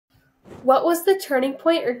What was the turning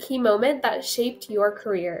point or key moment that shaped your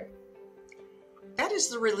career? That is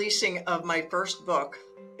the releasing of my first book,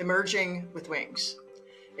 Emerging with Wings.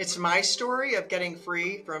 It's my story of getting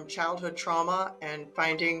free from childhood trauma and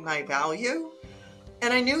finding my value.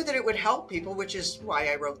 And I knew that it would help people, which is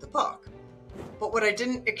why I wrote the book. But what I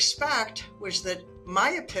didn't expect was that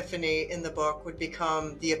my epiphany in the book would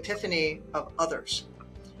become the epiphany of others.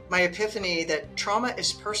 My epiphany that trauma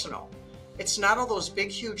is personal. It's not all those big,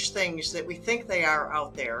 huge things that we think they are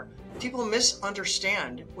out there. People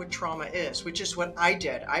misunderstand what trauma is, which is what I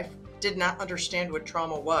did. I did not understand what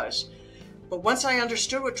trauma was. But once I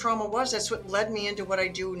understood what trauma was, that's what led me into what I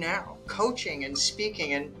do now, coaching and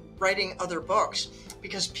speaking and writing other books,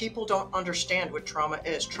 because people don't understand what trauma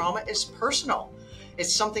is. Trauma is personal.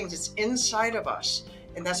 It's something that's inside of us.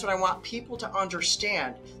 And that's what I want people to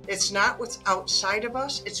understand. It's not what's outside of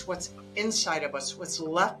us, it's what's inside of us, what's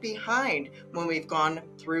left behind when we've gone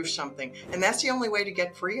through something. And that's the only way to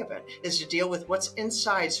get free of it, is to deal with what's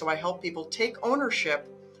inside. So I help people take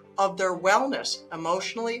ownership of their wellness,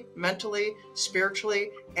 emotionally, mentally,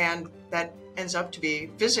 spiritually, and that ends up to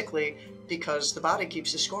be physically, because the body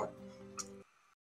keeps the score.